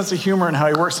great sense of humor in how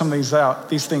he works some of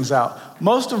these things out.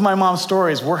 Most of my mom's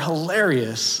stories were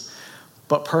hilarious,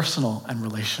 but personal and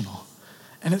relational.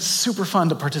 And it's super fun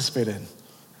to participate in.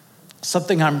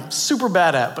 Something I'm super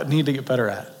bad at, but need to get better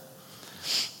at.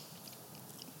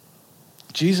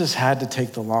 Jesus had to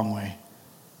take the long way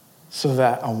so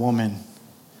that a woman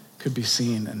could be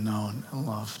seen and known and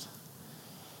loved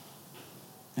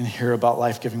and hear about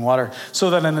life-giving water,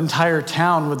 so that an entire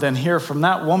town would then hear from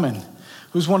that woman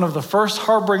who's one of the first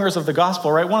harbingers of the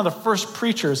gospel, right? One of the first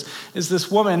preachers is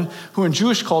this woman who in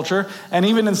Jewish culture, and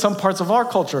even in some parts of our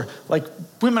culture, like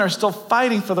women are still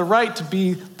fighting for the right to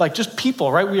be like just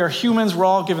people, right? We are humans, we're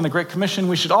all given the Great Commission,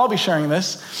 we should all be sharing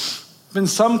this. In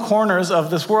some corners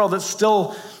of this world, it's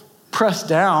still pressed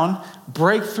down.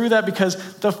 Break through that, because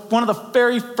one of the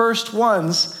very first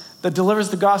ones that delivers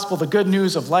the gospel, the good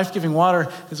news of life-giving water,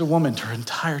 is a woman to her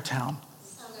entire town.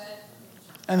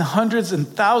 And hundreds and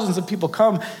thousands of people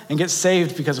come and get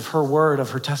saved because of her word,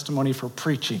 of her testimony, for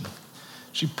preaching.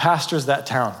 She pastors that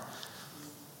town.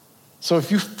 So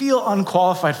if you feel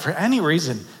unqualified for any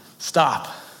reason, stop.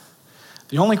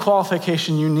 The only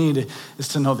qualification you need is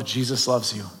to know that Jesus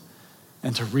loves you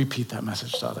and to repeat that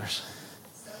message to others.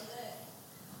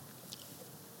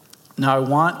 Now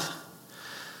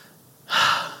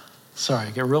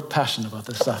I get real passionate about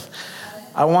this stuff.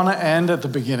 I want to end at the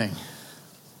beginning,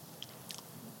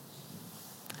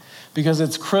 because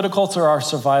it's critical to our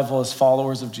survival as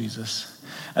followers of Jesus,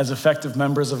 as effective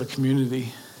members of a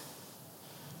community,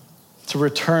 to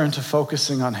return to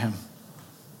focusing on him.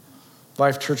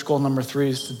 Life Church goal number 3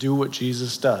 is to do what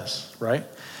Jesus does, right?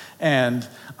 And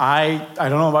I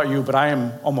don't know about you, but I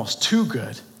am almost too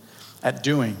good at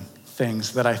doing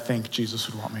things that I think Jesus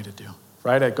would want me to do,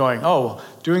 right? At going,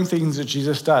 doing things that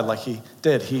Jesus did, like he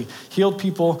did. He healed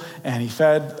people, and he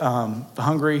fed the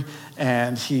hungry,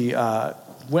 and he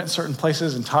went certain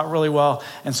places and taught really well.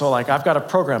 And so I've got a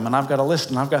program, and I've got a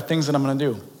list, and I've got things that I'm going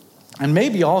to do. And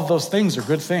maybe all of those things are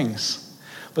good things.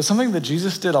 But something that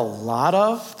Jesus did a lot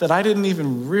of that I didn't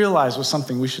even realize was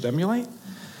something we should emulate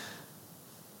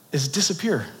is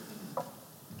disappear.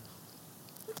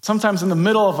 Sometimes in the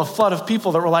middle of a flood of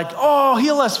people that were like, oh,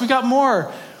 heal us, we got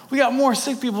more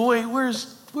sick people. Wait,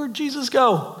 where'd Jesus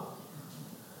go?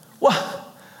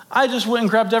 Well, I just went and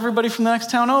grabbed everybody from the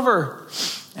next town over.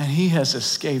 And he has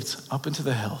escaped up into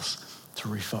the hills to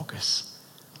refocus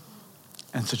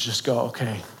and to just go,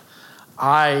 okay,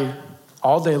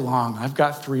 all day long, I've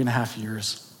got 3.5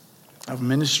 years of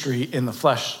ministry in the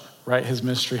flesh, right? His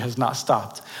ministry has not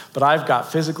stopped. But I've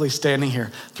got physically standing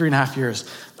here 3.5 years.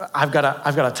 I've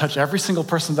got to touch every single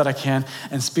person that I can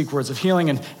and speak words of healing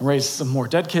and raise some more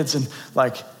dead kids. And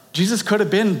Jesus could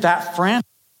have been that frantic,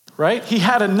 right? He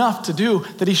had enough to do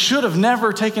that he should have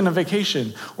never taken a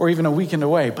vacation or even a weekend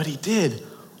away, but he did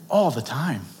all the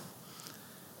time.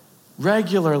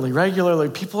 Regularly,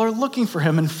 people are looking for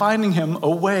him and finding him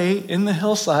away in the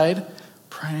hillside,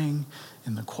 praying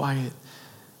in the quiet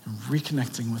and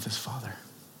reconnecting with his Father.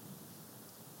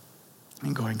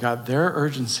 And going, God, their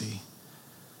urgency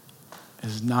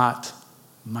is not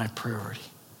my priority.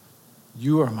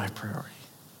 You are my priority.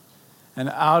 And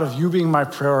out of you being my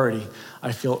priority,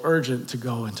 I feel urgent to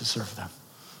go and to serve them.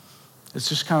 It's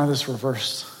just kind of this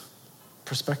reversed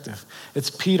perspective. It's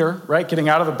Peter, right, getting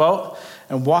out of the boat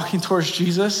and walking towards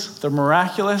Jesus. The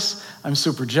miraculous. I'm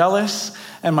super jealous,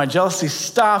 and my jealousy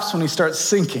stops when he starts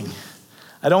sinking.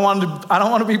 I don't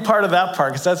want to be part of that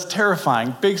part, because that's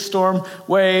terrifying. Big storm,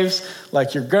 waves,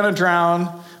 like you're gonna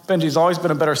drown. Benji's always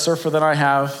been a better surfer than I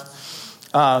have.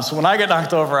 So when I get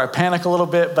knocked over, I panic a little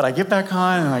bit, but I get back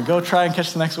on and I go try and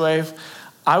catch the next wave.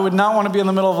 I would not want to be in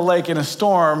the middle of a lake in a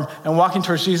storm and walking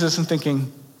towards Jesus and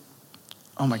thinking,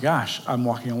 oh my gosh, I'm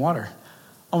walking on water.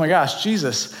 Oh my gosh,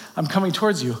 Jesus, I'm coming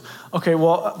towards you. Okay,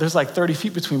 well, there's 30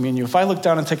 feet between me and you. If I look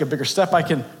down and take a bigger step, I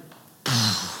can...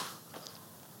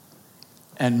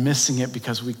 And missing it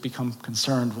because we become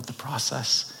concerned with the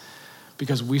process.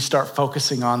 Because we start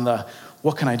focusing on the,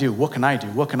 what can I do? What can I do?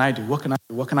 What can I do? What can I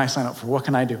do? What can I sign up for? What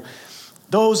can I do?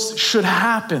 Those should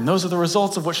happen. Those are the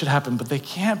results of what should happen, but they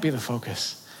can't be the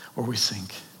focus, or we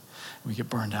sink. We get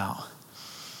burned out.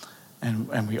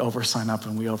 And we over-sign up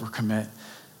and we over-commit.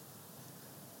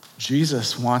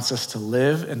 Jesus wants us to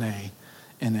live in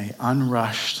a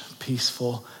unrushed,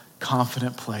 peaceful,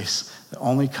 confident place that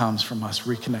only comes from us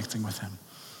reconnecting with him.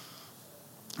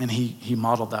 And he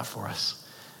modeled that for us.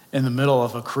 In the middle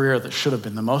of a career that should have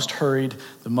been the most hurried,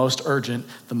 the most urgent,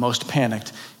 the most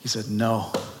panicked, he said,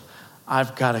 no,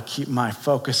 I've got to keep my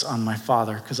focus on my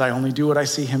Father, because I only do what I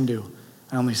see him do.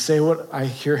 I only say what I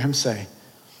hear him say.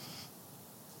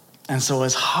 And so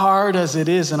as hard as it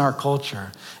is in our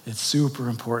culture, it's super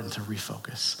important to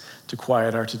refocus, to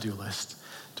quiet our to-do list,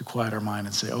 to quiet our mind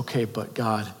and say, okay, but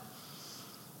God,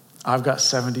 I've got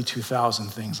 72,000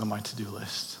 things on my to-do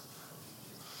list.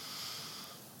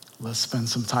 let's spend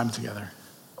some time together.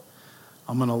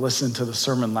 I'm going to listen to the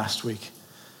sermon last week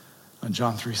on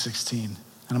John 3:16, and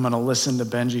I'm going to listen to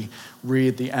Benji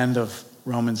read the end of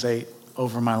Romans 8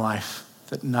 over my life,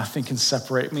 that nothing can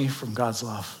separate me from God's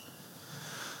love.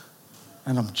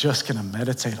 And I'm just going to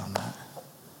meditate on that.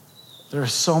 There are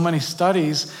so many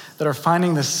studies that are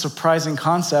finding this surprising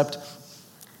concept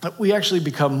that we actually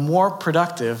become more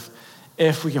productive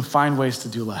if we can find ways to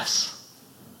do less.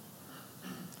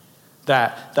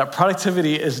 That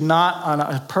productivity is not on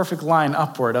a perfect line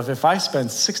upward of if I spend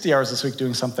 60 hours this week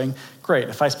doing something, great.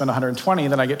 If I spend 120,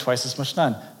 then I get twice as much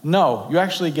done. No, you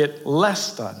actually get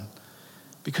less done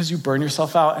because you burn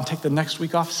yourself out and take the next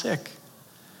week off sick.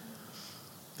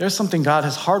 There's something God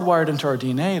has hardwired into our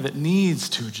DNA that needs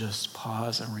to just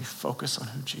pause and refocus on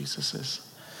who Jesus is.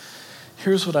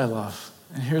 Here's what I love,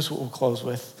 and here's what we'll close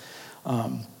with.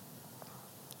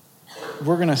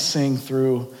 We're going to sing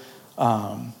through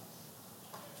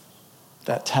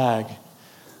that tag.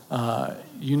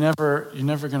 You're never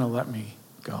going to let me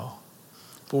go.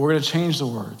 But we're going to change the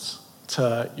words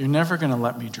to, you're never going to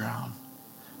let me drown.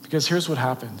 Because here's what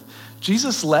happened.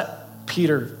 Jesus let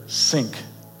Peter sink.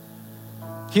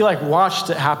 He watched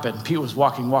it happen. Pete was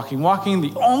walking,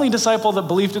 the only disciple that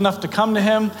believed enough to come to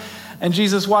him, and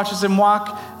Jesus watches him walk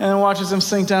and then watches him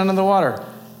sink down in the water.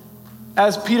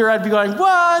 As Peter, I'd be going,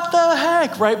 what the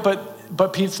heck, right?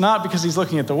 But Pete's not, because he's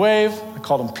looking at the wave. I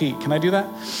called him Pete. Can I do that?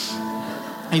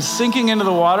 He's sinking into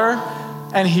the water,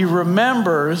 and he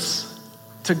remembers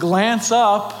to glance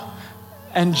up,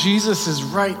 and Jesus is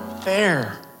right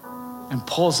there and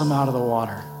pulls him out of the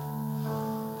water.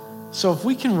 So if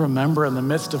we can remember in the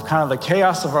midst of kind of the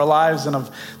chaos of our lives and of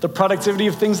the productivity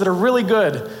of things that are really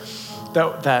good,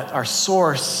 that our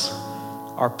source,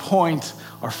 our point,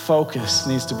 our focus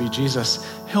needs to be Jesus.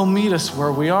 He'll meet us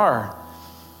where we are.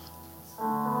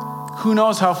 Who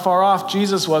knows how far off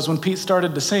Jesus was when Pete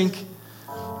started to sink?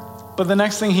 But the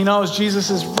next thing he knows, Jesus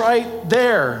is right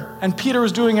there. And Peter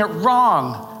was doing it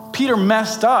wrong. Peter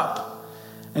messed up.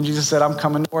 And Jesus said, I'm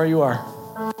coming to where you are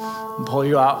and pull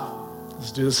you out.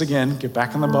 Let's do this again. Get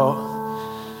back in the boat.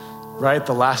 Right?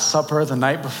 The Last Supper, the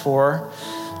night before.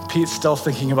 Pete's still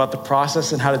thinking about the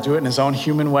process and how to do it in his own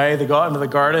human way. They go out into the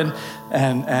garden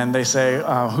and they say,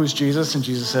 who's Jesus? And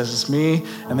Jesus says, it's me.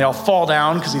 And they all fall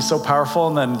down because he's so powerful.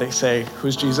 And then they say,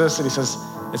 who's Jesus? And he says,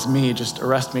 it's me, just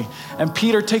arrest me. And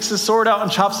Peter takes his sword out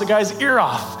and chops the guy's ear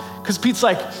off. Because Pete's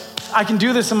like, I can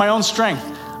do this in my own strength.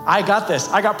 I got this.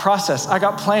 I got process. I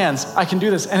got plans. I can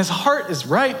do this. And his heart is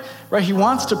right? He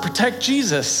wants to protect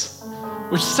Jesus,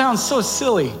 which sounds so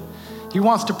silly. He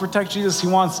wants to protect Jesus. He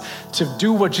wants to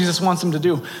do what Jesus wants him to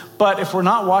do. But if we're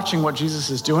not watching what Jesus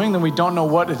is doing, then we don't know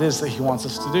what it is that he wants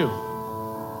us to do.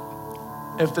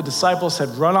 If the disciples had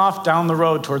run off down the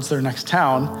road towards their next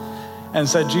town and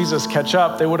said, Jesus, catch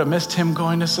up, they would have missed him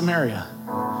going to Samaria.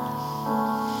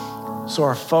 So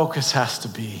our focus has to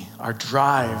be, our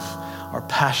drive, our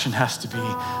passion has to be,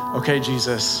 okay,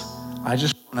 Jesus,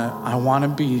 I want to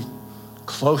be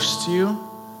close to you.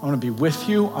 I want to be with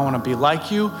you. I want to be like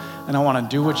you. And I want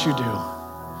to do what you do.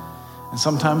 And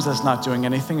sometimes that's not doing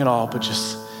anything at all, but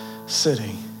just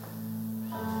sitting.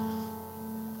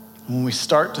 When we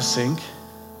start to sink,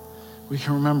 we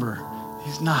can remember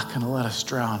he's not going to let us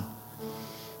drown.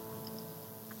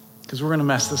 Because we're going to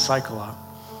mess this cycle up.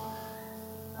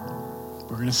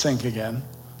 We're going to sink again.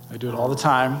 I do it all the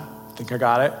time. Think I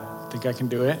got it. Think I can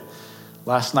do it.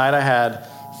 Last night I had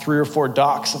 3 or 4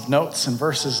 docs of notes and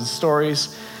verses and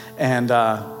stories, and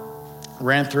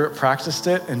ran through it, practiced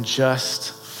it, and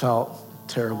just felt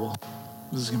terrible.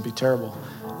 This is going to be terrible.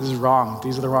 This is wrong.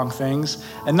 These are the wrong things.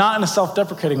 And not in a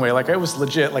self-deprecating way. It was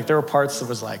legit. There were parts that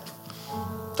was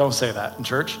don't say that in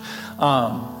church.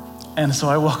 And so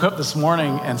I woke up this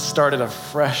morning and started a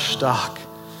fresh doc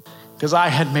because I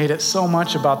had made it so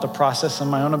much about the process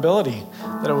and my own ability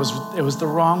that it was the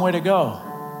wrong way to go.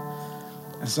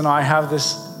 And so now I have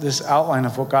this outline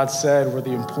of what God said were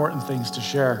the important things to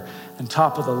share. And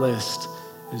top of the list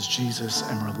is Jesus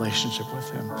and relationship with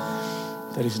him,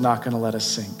 that he's not going to let us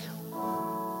sink.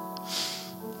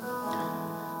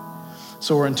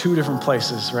 So we're in 2 different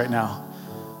places right now,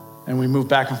 and we move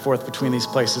back and forth between these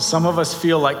places. Some of us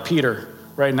feel like Peter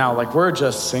right now, we're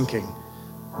just sinking.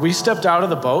 We stepped out of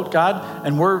the boat, God,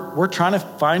 and we're trying to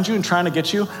find you and trying to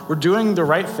get you. We're doing the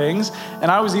right things. And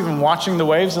I was even watching the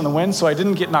waves and the wind so I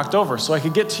didn't get knocked over, so I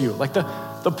could get to you.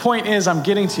 The point is I'm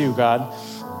getting to you, God.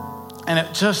 And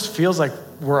it just feels like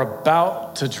we're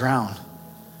about to drown.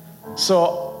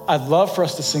 So I'd love for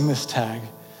us to sing this tag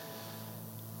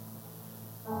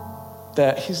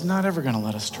that he's not ever going to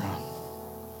let us drown.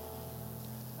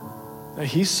 That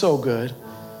he's so good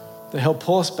that he'll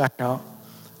pull us back out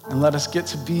And let us get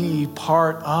to be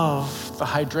part of the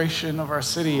hydration of our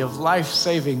city, of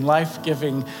life-saving,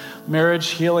 life-giving,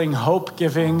 marriage-healing,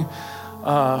 hope-giving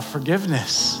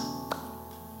forgiveness.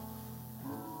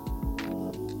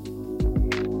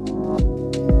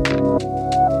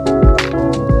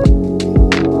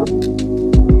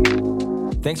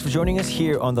 Thanks for joining us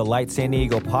here on the Light San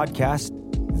Diego podcast.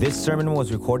 This sermon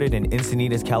was recorded in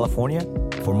Encinitas, California.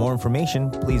 For more information,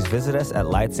 please visit us at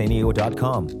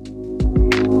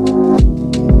lightsandiego.com.